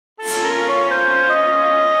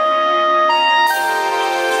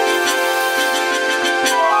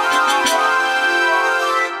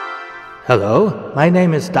Hello, my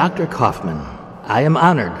name is Dr. Kaufman. I am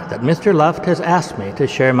honored that Mr. Luft has asked me to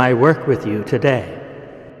share my work with you today.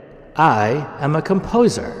 I am a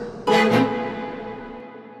composer.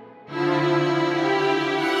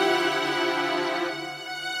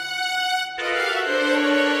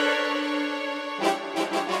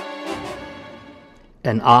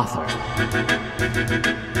 An author.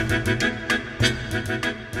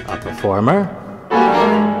 A performer.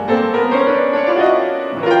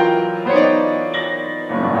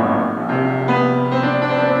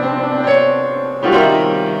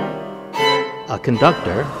 A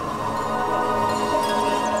conductor.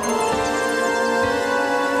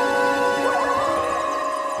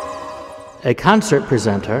 A concert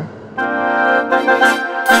presenter.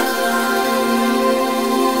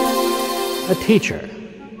 A teacher.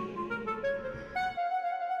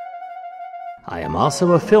 I am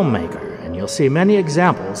also a filmmaker, and you'll see many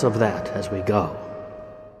examples of that as we go.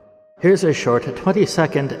 Here's a short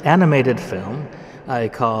 20-second animated film I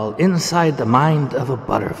call Inside the Mind of a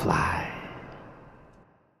Butterfly.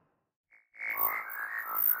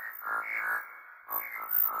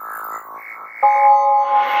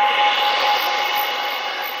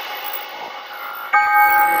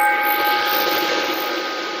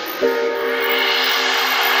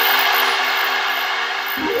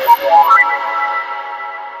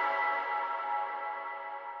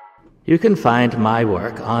 You can find my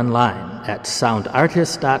work online at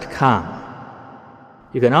soundartist.com.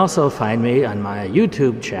 You can also find me on my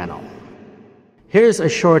YouTube channel. Here's a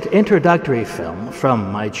short introductory film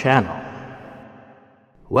from my channel.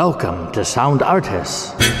 Welcome to Sound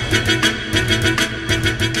Artists,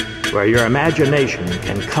 where your imagination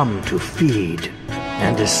can come to feed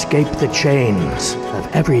and escape the chains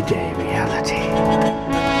of everyday reality.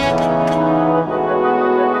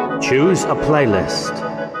 Choose a playlist,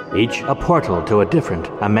 each a portal to a different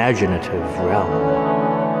imaginative realm.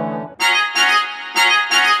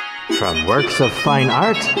 From works of fine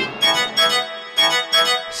art,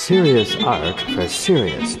 serious art for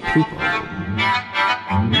serious people.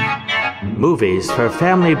 Movies for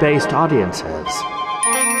family-based audiences.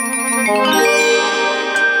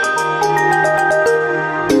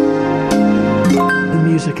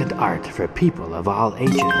 Music and art for people of all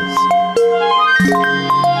ages.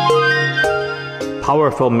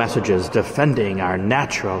 Powerful messages defending our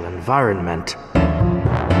natural environment.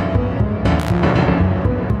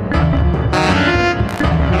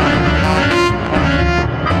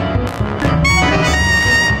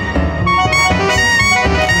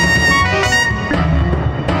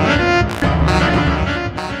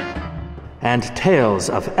 And tales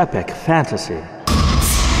of epic fantasy.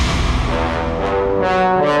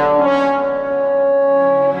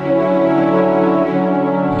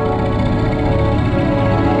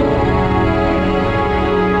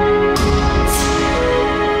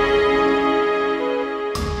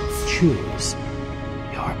 Choose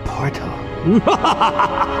your portal.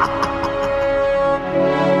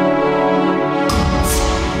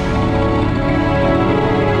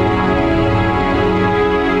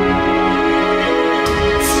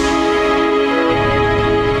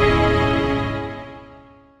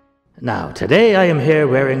 Now, today I am here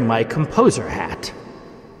wearing my composer hat.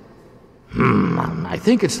 I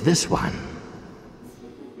think it's this one.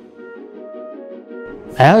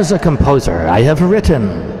 As a composer, I have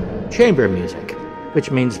written chamber music,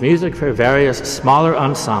 which means music for various smaller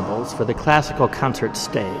ensembles for the classical concert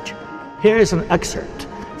stage. Here is an excerpt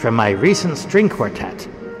from my recent string quartet.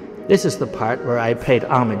 This is the part where I paid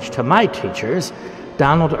homage to my teachers,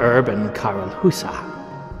 Donald Erb and Karl Husa.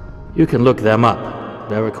 You can look them up.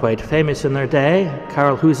 They were quite famous in their day.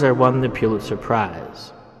 Karl Husa won the Pulitzer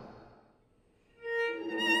Prize.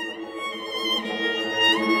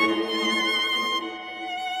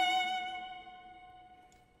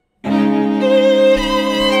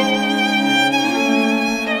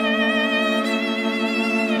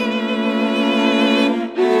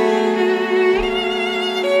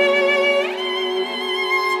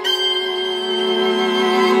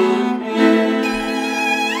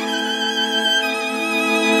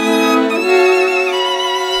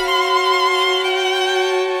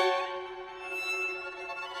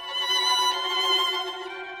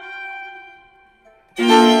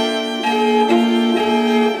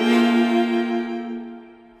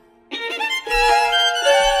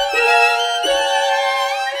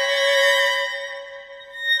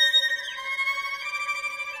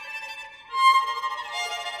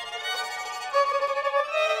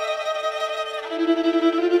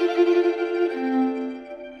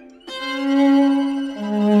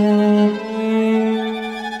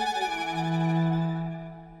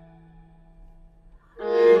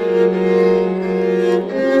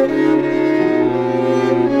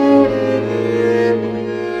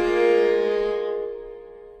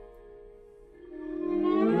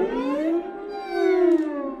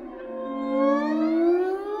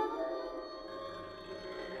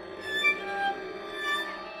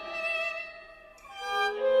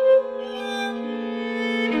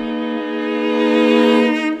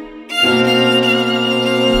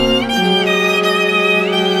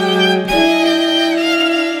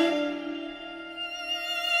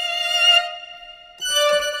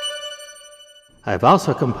 I've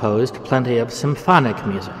also composed plenty of symphonic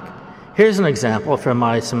music. Here's an example from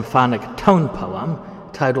my symphonic tone poem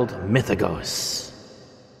titled Mythagos.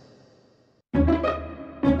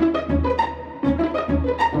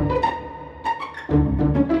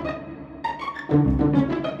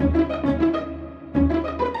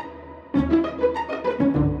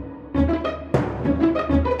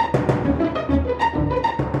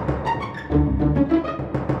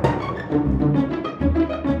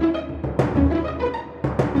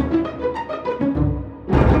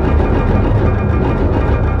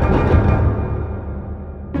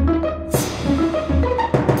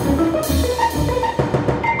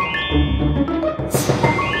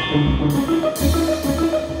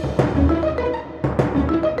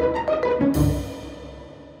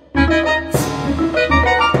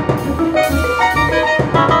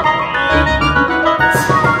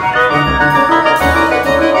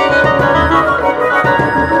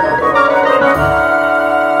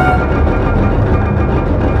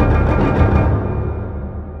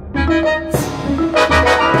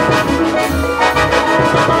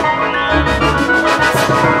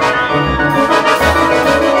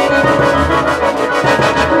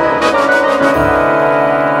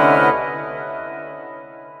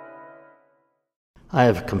 I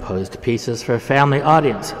have composed pieces for family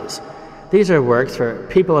audiences. These are works for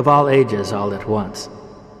people of all ages all at once.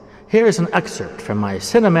 Here is an excerpt from my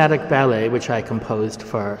cinematic ballet which I composed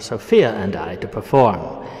for Sophia and I to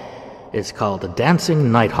perform. It's called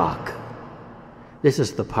Dancing Nighthawk. This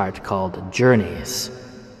is the part called Journeys.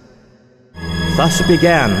 Thus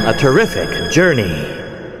began a terrific journey.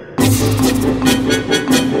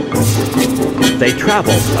 They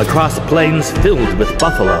traveled across plains filled with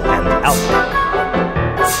buffalo and elk.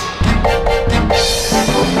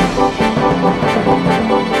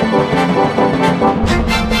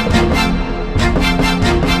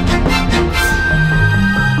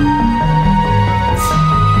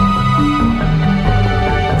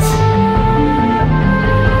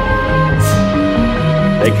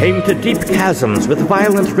 They came to deep chasms with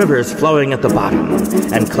violent rivers flowing at the bottom,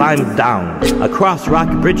 and climbed down across rock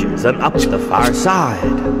bridges and up the far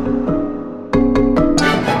side.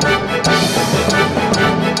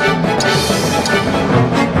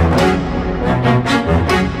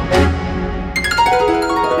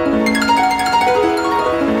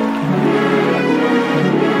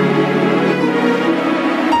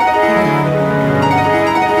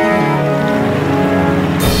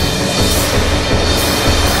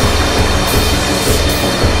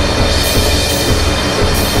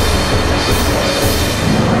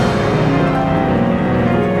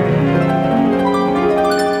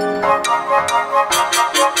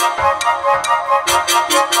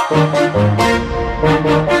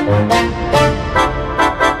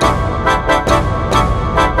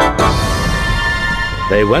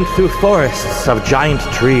 They went through forests of giant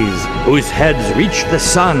trees, whose heads reached the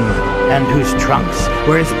sun, and whose trunks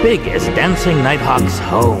were as big as Dancing Nighthawk's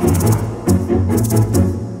home.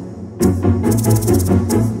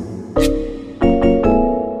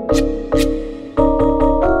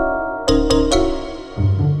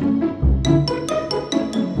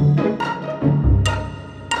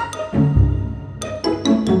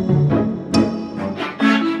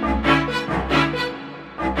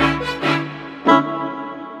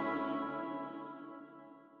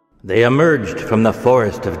 They emerged from the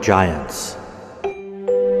forest of giants.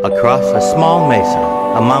 Across a small mesa,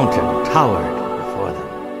 a mountain towered before them.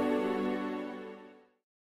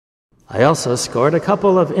 I also scored a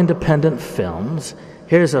couple of independent films.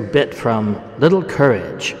 Here's a bit from Little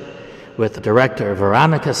Courage with director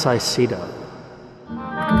Veronica Saicedo.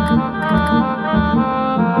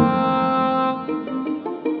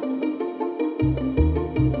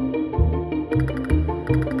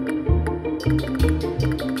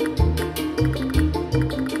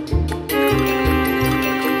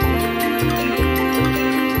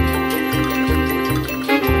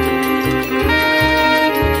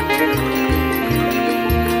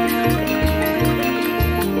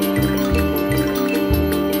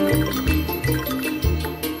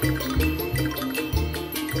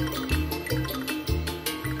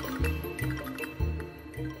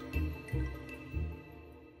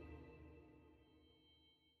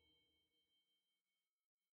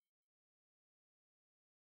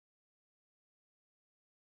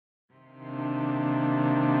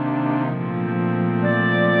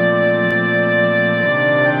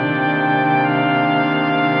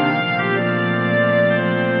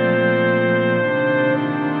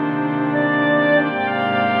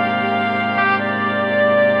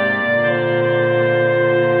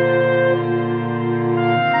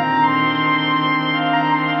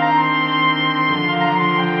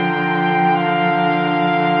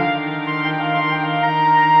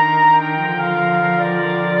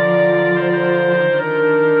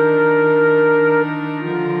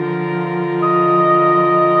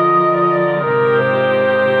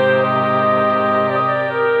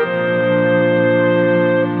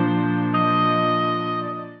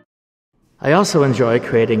 also enjoy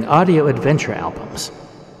creating audio adventure albums.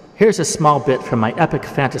 Here's a small bit from my epic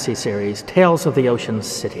fantasy series, Tales of the Ocean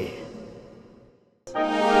City.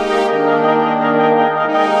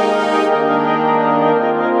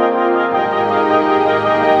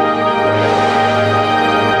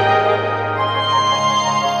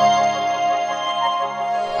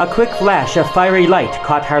 A quick flash of fiery light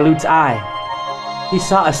caught Harlut's eye. He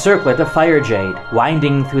saw a circlet of fire jade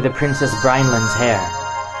winding through the Princess Brinland's hair,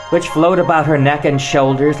 which flowed about her neck and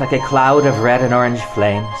shoulders like a cloud of red and orange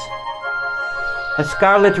flames. A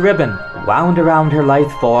scarlet ribbon wound around her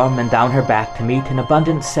lithe form and down her back to meet an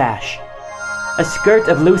abundant sash. A skirt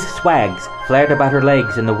of loose swags flared about her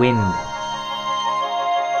legs in the wind.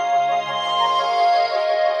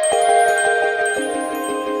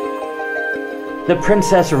 The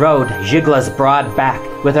princess rode Jigla's broad back,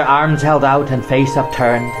 with her arms held out and face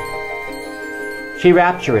upturned. She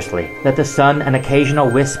rapturously let the sun and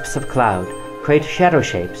occasional wisps of cloud create shadow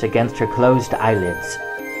shapes against her closed eyelids.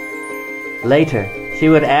 Later, she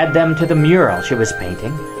would add them to the mural she was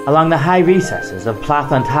painting along the high recesses of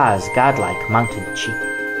Plathanta's godlike mountain cheek.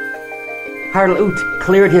 Harlut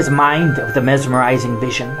cleared his mind of the mesmerizing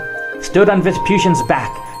vision, stood on Vespucian's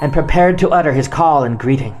back, and prepared to utter his call and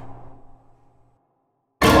greeting.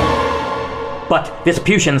 But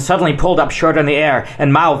Vespucian suddenly pulled up short in the air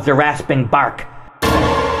and mouthed a rasping bark.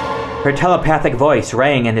 Her telepathic voice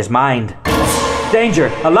rang in his mind. Danger!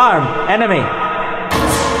 Alarm! Enemy!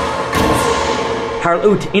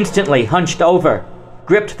 Harlut instantly hunched over,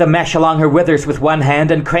 gripped the mesh along her withers with one hand,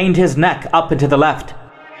 and craned his neck up and to the left.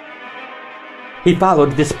 He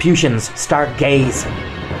followed Vespucian's stark gaze.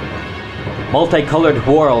 Multicolored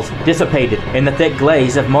whorls dissipated in the thick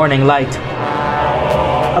glaze of morning light.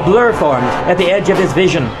 A blur formed at the edge of his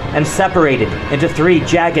vision and separated into three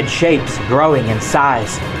jagged shapes growing in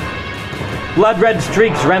size. Blood-red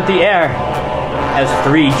streaks rent the air as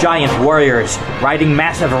three giant warriors riding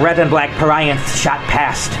massive red and black pariahs shot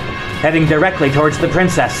past, heading directly towards the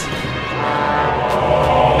princess.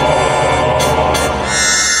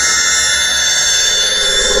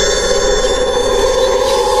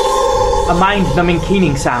 A mind-numbing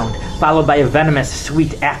keening sound, followed by a venomous,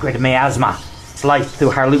 sweet, acrid miasma, sliced through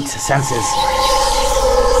Harlut's senses.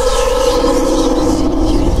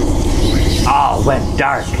 All went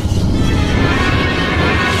dark.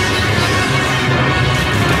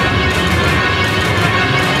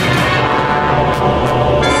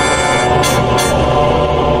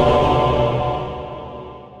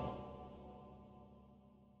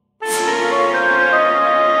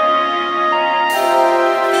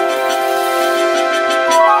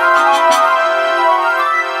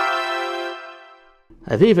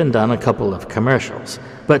 I've even done a couple of commercials,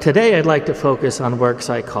 but today I'd like to focus on works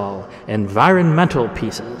I call environmental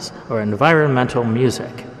pieces or environmental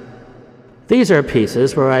music. These are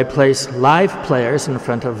pieces where I place live players in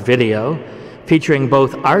front of video featuring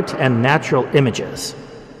both art and natural images,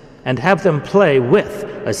 and have them play with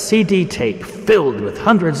a CD tape filled with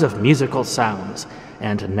hundreds of musical sounds,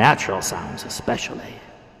 and natural sounds especially.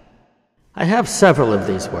 I have several of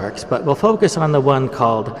these works, but we'll focus on the one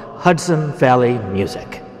called Hudson Valley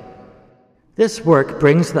Music. This work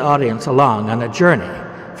brings the audience along on a journey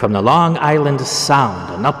from the Long Island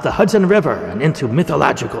Sound and up the Hudson River and into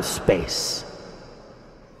mythological space.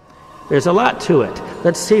 There's a lot to it.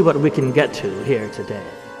 Let's see what we can get to here today.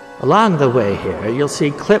 Along the way here, you'll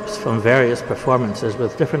see clips from various performances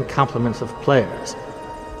with different complements of players.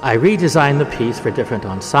 I redesigned the piece for different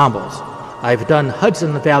ensembles. I've done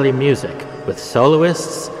Hudson Valley Music with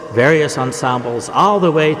soloists, various ensembles, all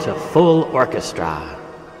the way to full orchestra.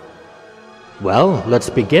 Well, let's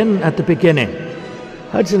begin at the beginning.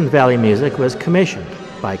 Hudson Valley Music was commissioned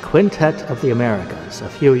by Quintet of the Americas a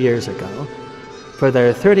few years ago for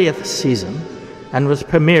their 30th season and was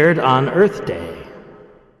premiered on Earth Day.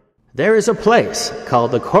 There is a place called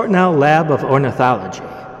the Cornell Lab of Ornithology.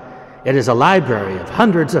 It is a library of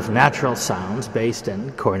hundreds of natural sounds based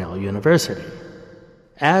in Cornell University.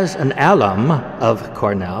 As an alum of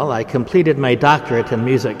Cornell, I completed my doctorate in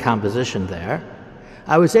music composition there.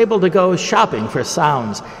 I was able to go shopping for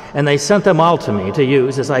sounds, and they sent them all to me to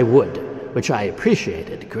use as I would, which I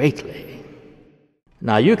appreciated greatly.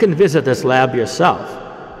 Now you can visit this lab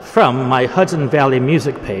yourself from my Hudson Valley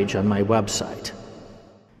Music page on my website.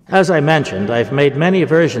 As I mentioned, I've made many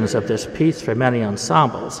versions of this piece for many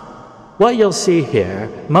ensembles. What you'll see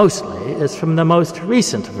here, mostly, is from the most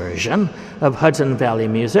recent version of Hudson Valley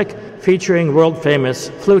Music, featuring world-famous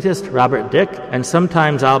flutist Robert Dick, and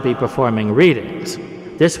sometimes I'll be performing readings.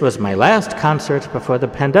 This was my last concert before the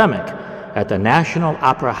pandemic at the National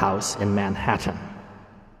Opera House in Manhattan.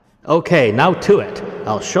 Okay, now to it.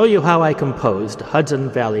 I'll show you how I composed Hudson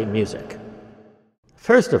Valley music.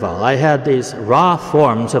 First of all, I had these raw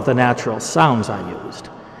forms of the natural sounds I used.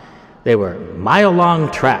 They were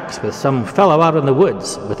mile-long tracks with some fellow out in the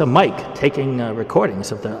woods with a mic taking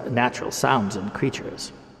recordings of the natural sounds and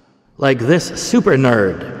creatures. Like this super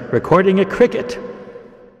nerd recording a cricket.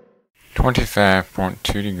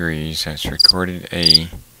 25.2 degrees, that's recorded A,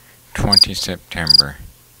 20 September,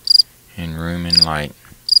 in Room and Light.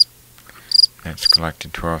 That's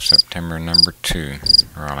collected 12 September, number 2,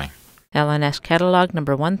 Raleigh. LNS catalog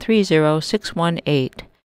number 130618.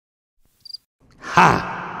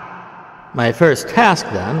 Ha! My first task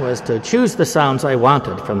then was to choose the sounds I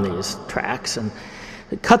wanted from these tracks and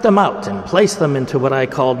cut them out and place them into what I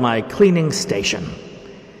called my cleaning station.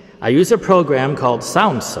 I use a program called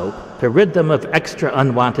Sound Soap to rid them of extra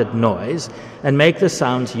unwanted noise and make the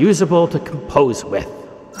sounds usable to compose with.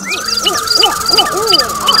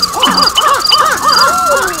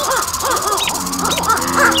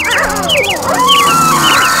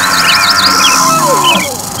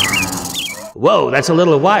 Whoa, that's a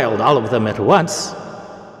little wild, all of them at once.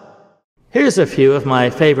 Here's a few of my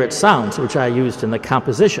favorite sounds which I used in the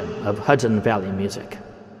composition of Hudson Valley music.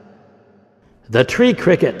 The tree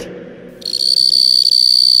cricket.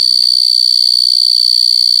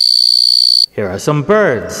 Here are some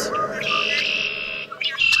birds.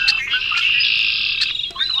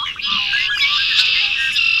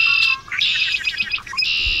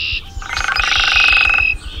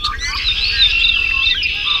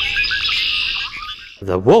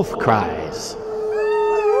 The wolf cries.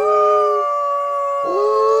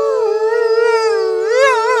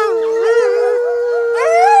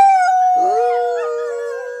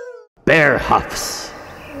 Bear huffs.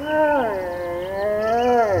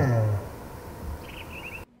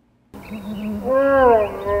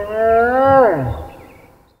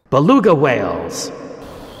 Beluga whales.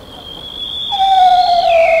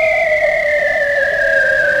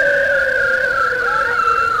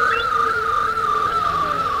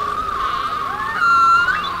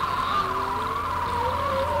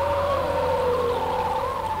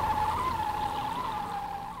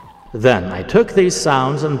 Then I took these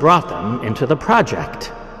sounds and brought them into the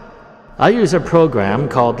project. I use a program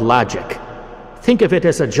called Logic. Think of it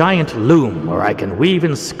as a giant loom where I can weave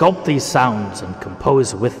and sculpt these sounds and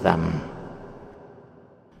compose with them.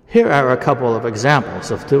 Here are a couple of examples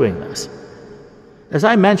of doing this. As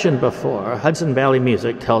I mentioned before, Hudson Valley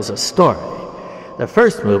music tells a story. The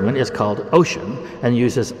first movement is called Ocean and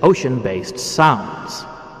uses ocean-based sounds.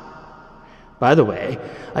 By the way,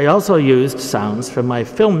 I also used sounds from my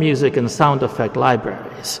film music and sound effect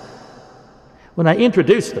libraries. When I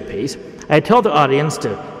introduced the piece, I told the audience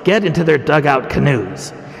to get into their dugout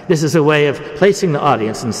canoes. This is a way of placing the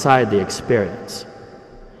audience inside the experience.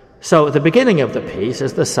 So the beginning of the piece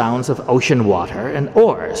is the sounds of ocean water and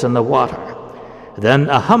oars in the water. Then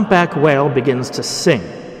a humpback whale begins to sing,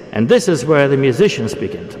 and this is where the musicians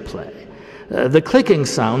begin to play. The clicking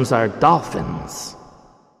sounds are dolphins.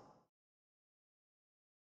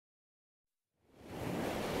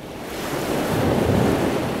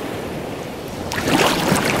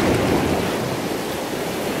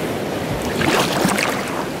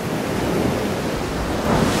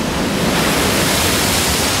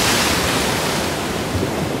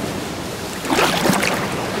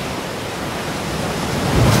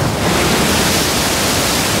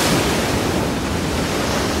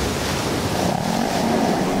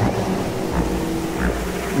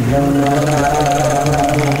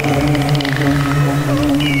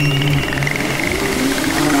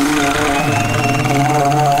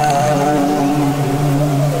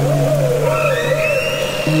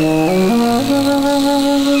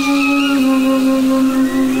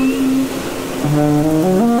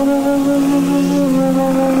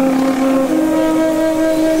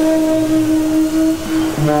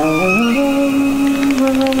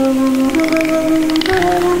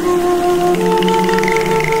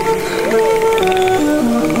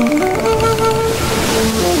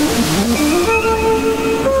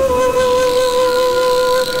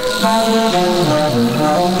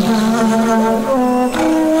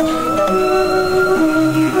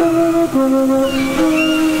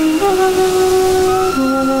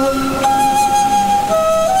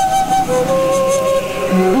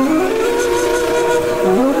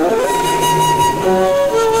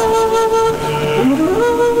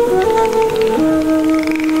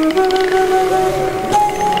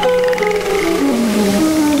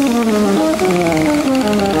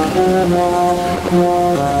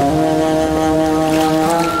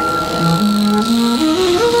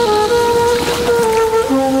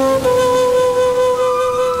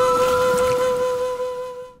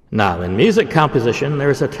 Now, in music composition,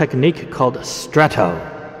 there is a technique called stretto.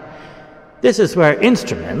 This is where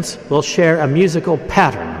instruments will share a musical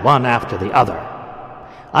pattern one after the other.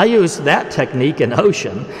 I use that technique in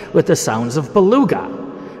Ocean with the sounds of beluga,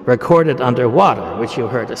 recorded underwater, which you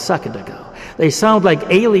heard a second ago. They sound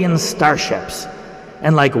like alien starships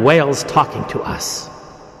and like whales talking to us.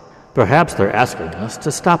 Perhaps they're asking us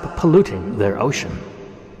to stop polluting their ocean.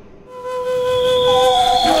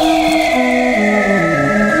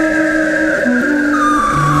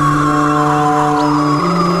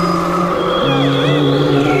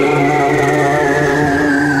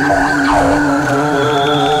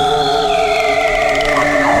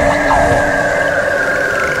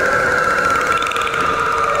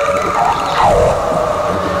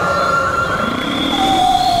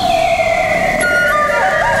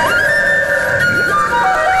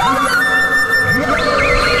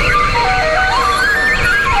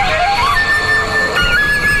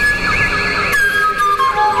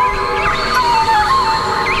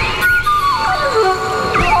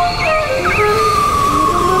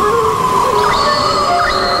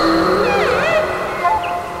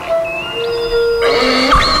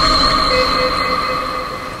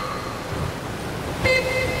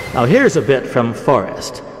 Now here's a bit from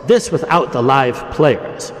Forest, this without the live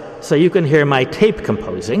players, so you can hear my tape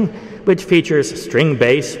composing, which features string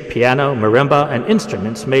bass, piano, marimba, and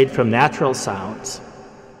instruments made from natural sounds.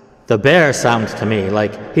 The bear sounds to me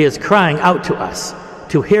like he is crying out to us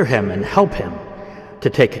to hear him and help him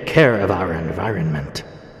to take care of our environment.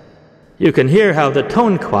 You can hear how the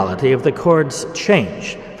tone quality of the chords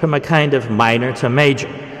change from a kind of minor to major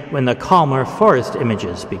when the calmer forest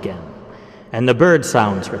images begin and the bird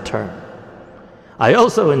sounds return. I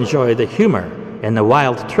also enjoy the humor in the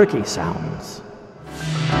wild turkey sounds.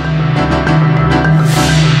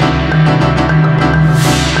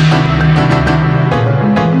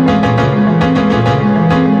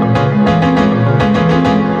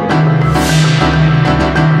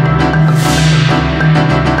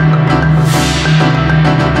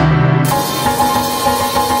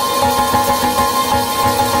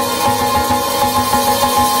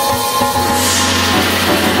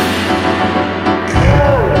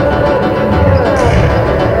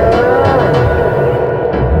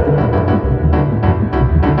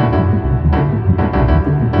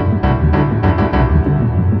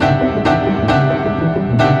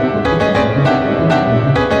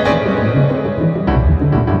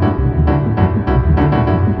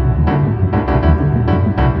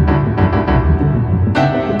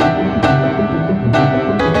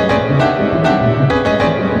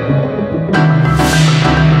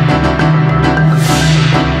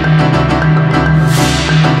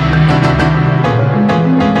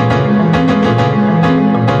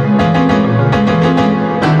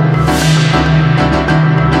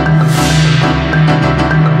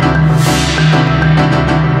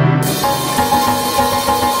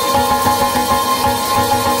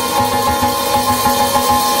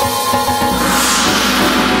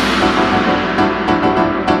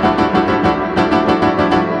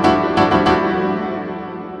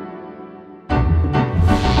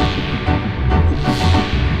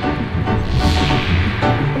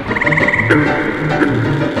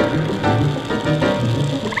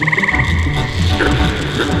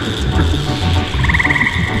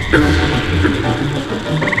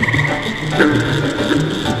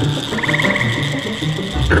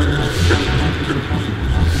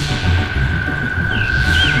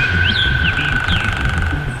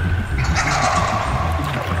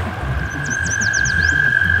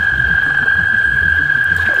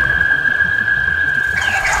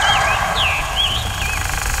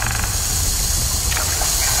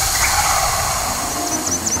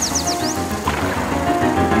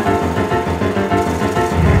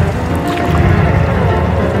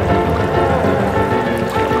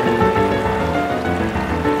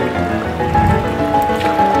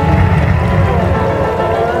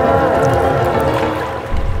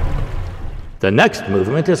 The next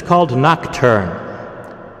movement is called nocturne,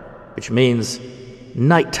 which means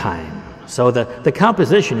nighttime. So the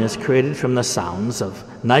composition is created from the sounds of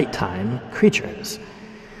nighttime creatures.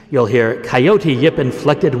 You'll hear coyote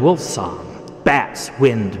yip-inflected wolf song, bats,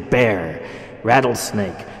 wind, bear,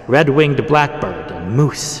 rattlesnake, red-winged blackbird, and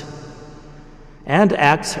moose, and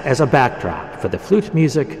acts as a backdrop for the flute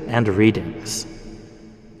music and readings.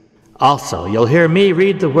 Also, you'll hear me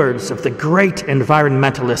read the words of the great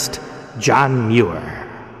environmentalist John Muir.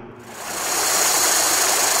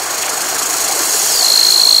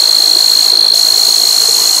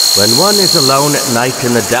 When one is alone at night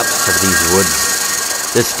in the depths of these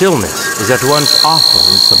woods, the stillness is at once awful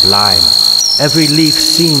and sublime. Every leaf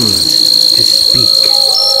seems to speak.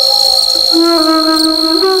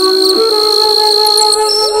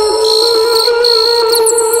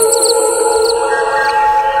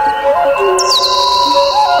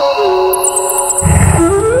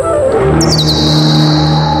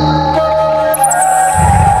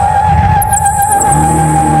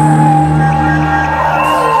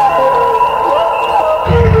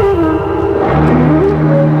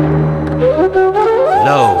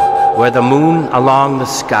 Where the moon along the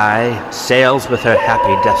sky sails with her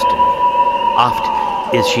happy destiny,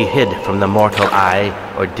 oft is she hid from the mortal eye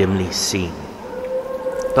or dimly seen.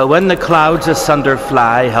 But when the clouds asunder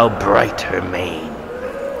fly, how bright her mane!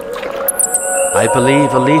 I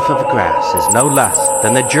believe a leaf of grass is no less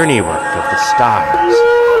than the journey work of the stars.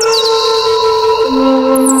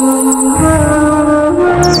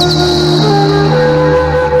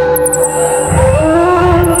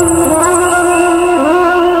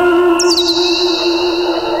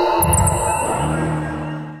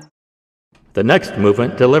 The next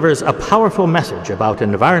movement delivers a powerful message about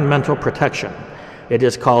environmental protection. It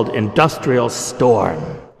is called Industrial Storm.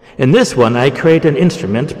 In this one, I create an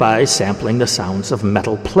instrument by sampling the sounds of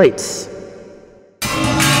metal plates.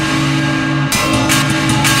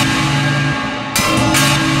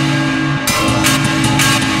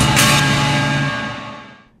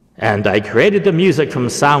 And I created the music from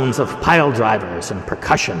sounds of pile drivers and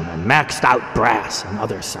percussion and maxed out brass and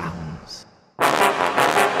other sounds.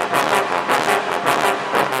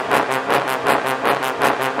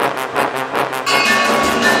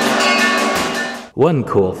 One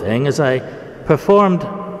cool thing is I performed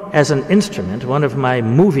as an instrument one of my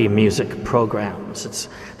movie music programs. It's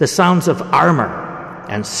the sounds of armor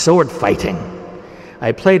and sword fighting.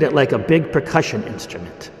 I played it like a big percussion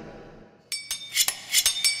instrument.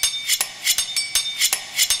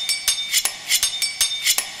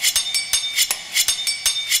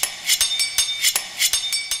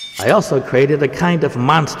 I also created a kind of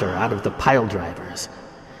monster out of the pile drivers.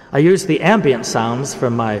 I used the ambient sounds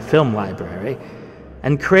from my film library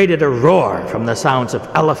and created a roar from the sounds of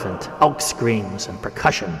elephant, elk screams, and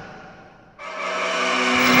percussion.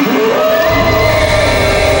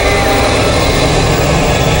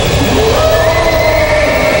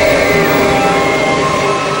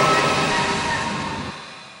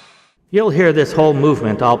 You'll hear this whole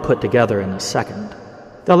movement all put together in a second.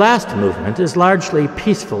 The last movement is largely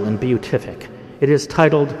peaceful and beatific. It is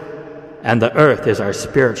titled, "And the Earth is Our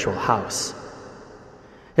Spiritual House."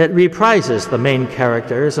 It reprises the main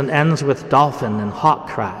characters and ends with dolphin and hawk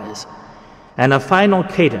cries, and a final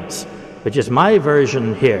cadence, which is my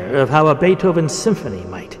version here of how a Beethoven symphony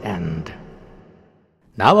might end.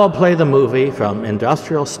 Now I'll play the movie from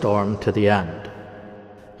Industrial Storm to the end.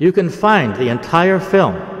 You can find the entire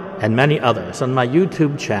film and many others on my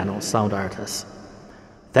YouTube channel, Sound Artists.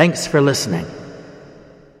 Thanks for listening.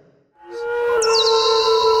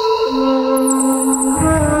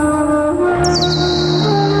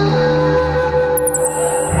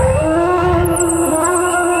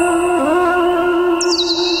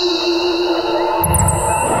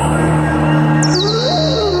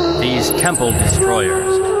 Temple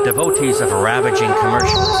destroyers, devotees of ravaging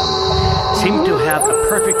commercialism, seem to have a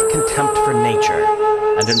perfect contempt for nature,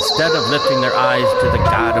 and instead of lifting their eyes to the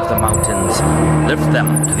God of the mountains, lift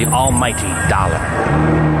them to the almighty dollar.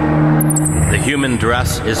 The human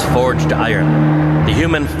dress is forged iron, the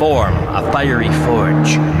human form a fiery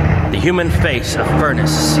forge, the human face a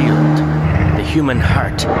furnace sealed, the human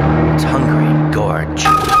heart its hungry gorge.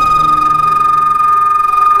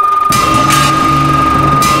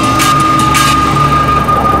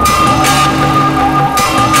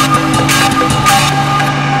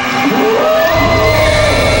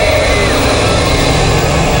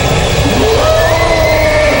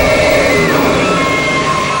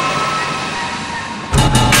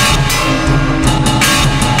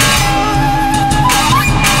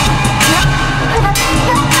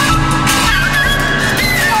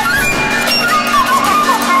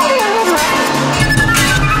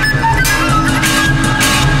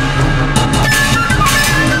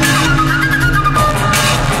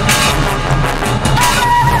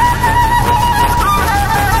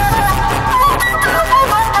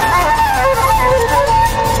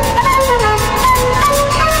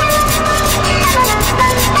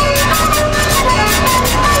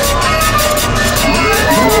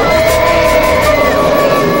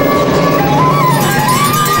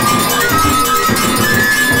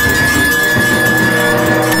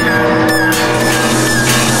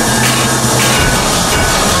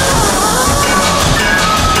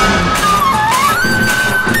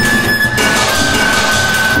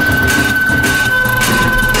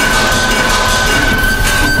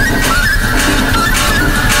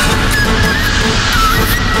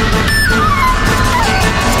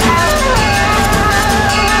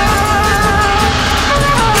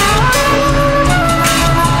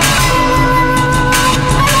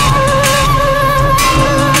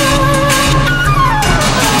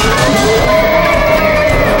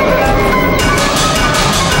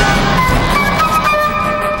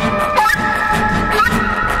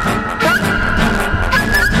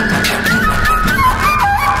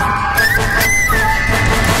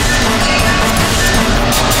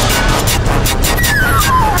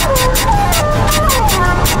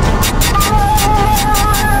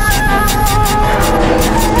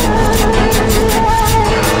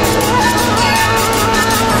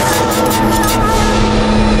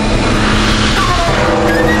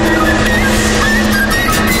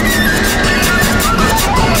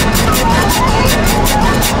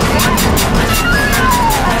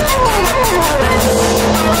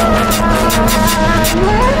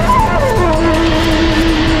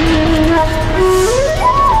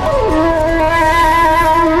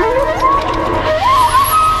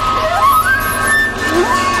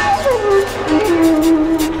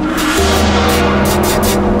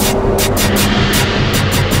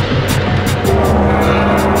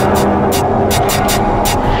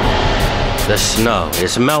 snow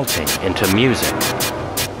is melting into music.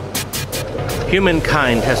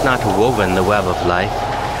 Humankind has not woven the web of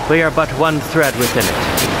life. We are but one thread within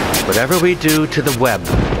it. Whatever we do to the web,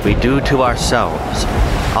 we do to ourselves.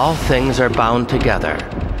 All things are bound together.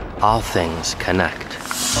 All things connect.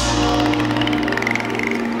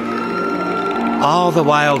 All the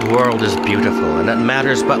wild world is beautiful, and it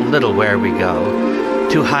matters but little where we go.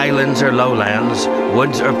 To highlands or lowlands,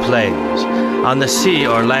 woods or plains, on the sea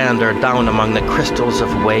or land, or down among the crystals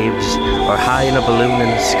of waves, or high in a balloon in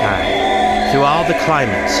the sky. Through all the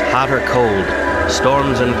climates, hot or cold,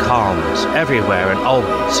 storms and calms, everywhere and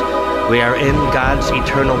always, we are in God's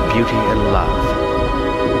eternal beauty and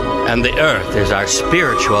love. And the earth is our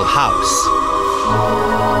spiritual house.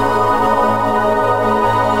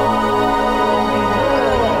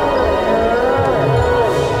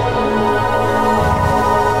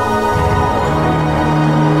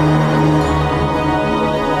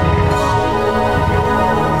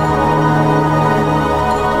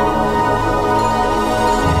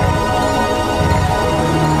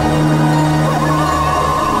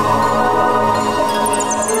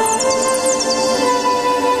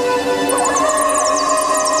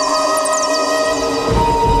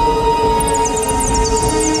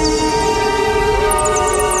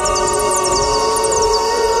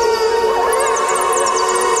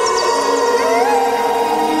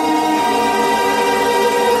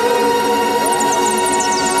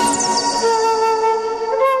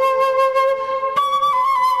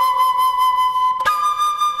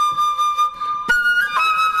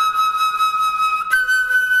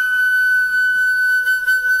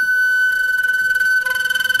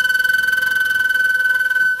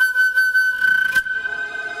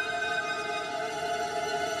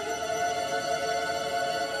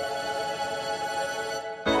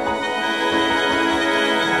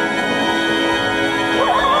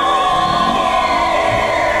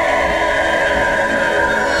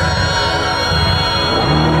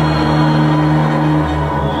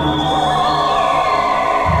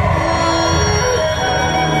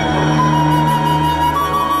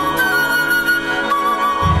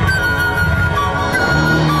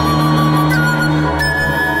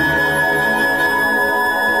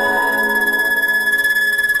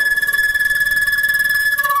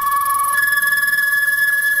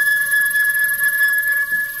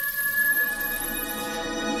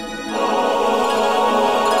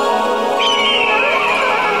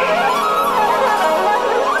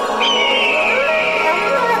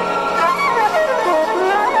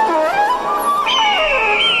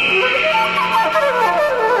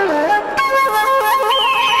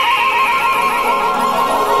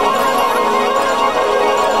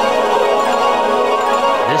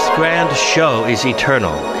 Show is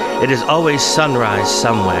eternal. It is always sunrise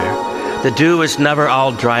somewhere. The dew is never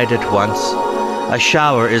all dried at once. A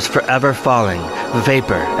shower is forever falling,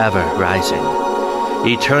 vapor ever rising.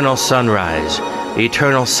 Eternal sunrise,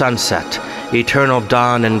 eternal sunset, eternal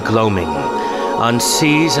dawn and gloaming. On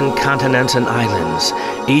seas and continents and islands,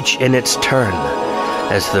 each in its turn,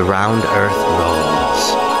 as the round earth rolls.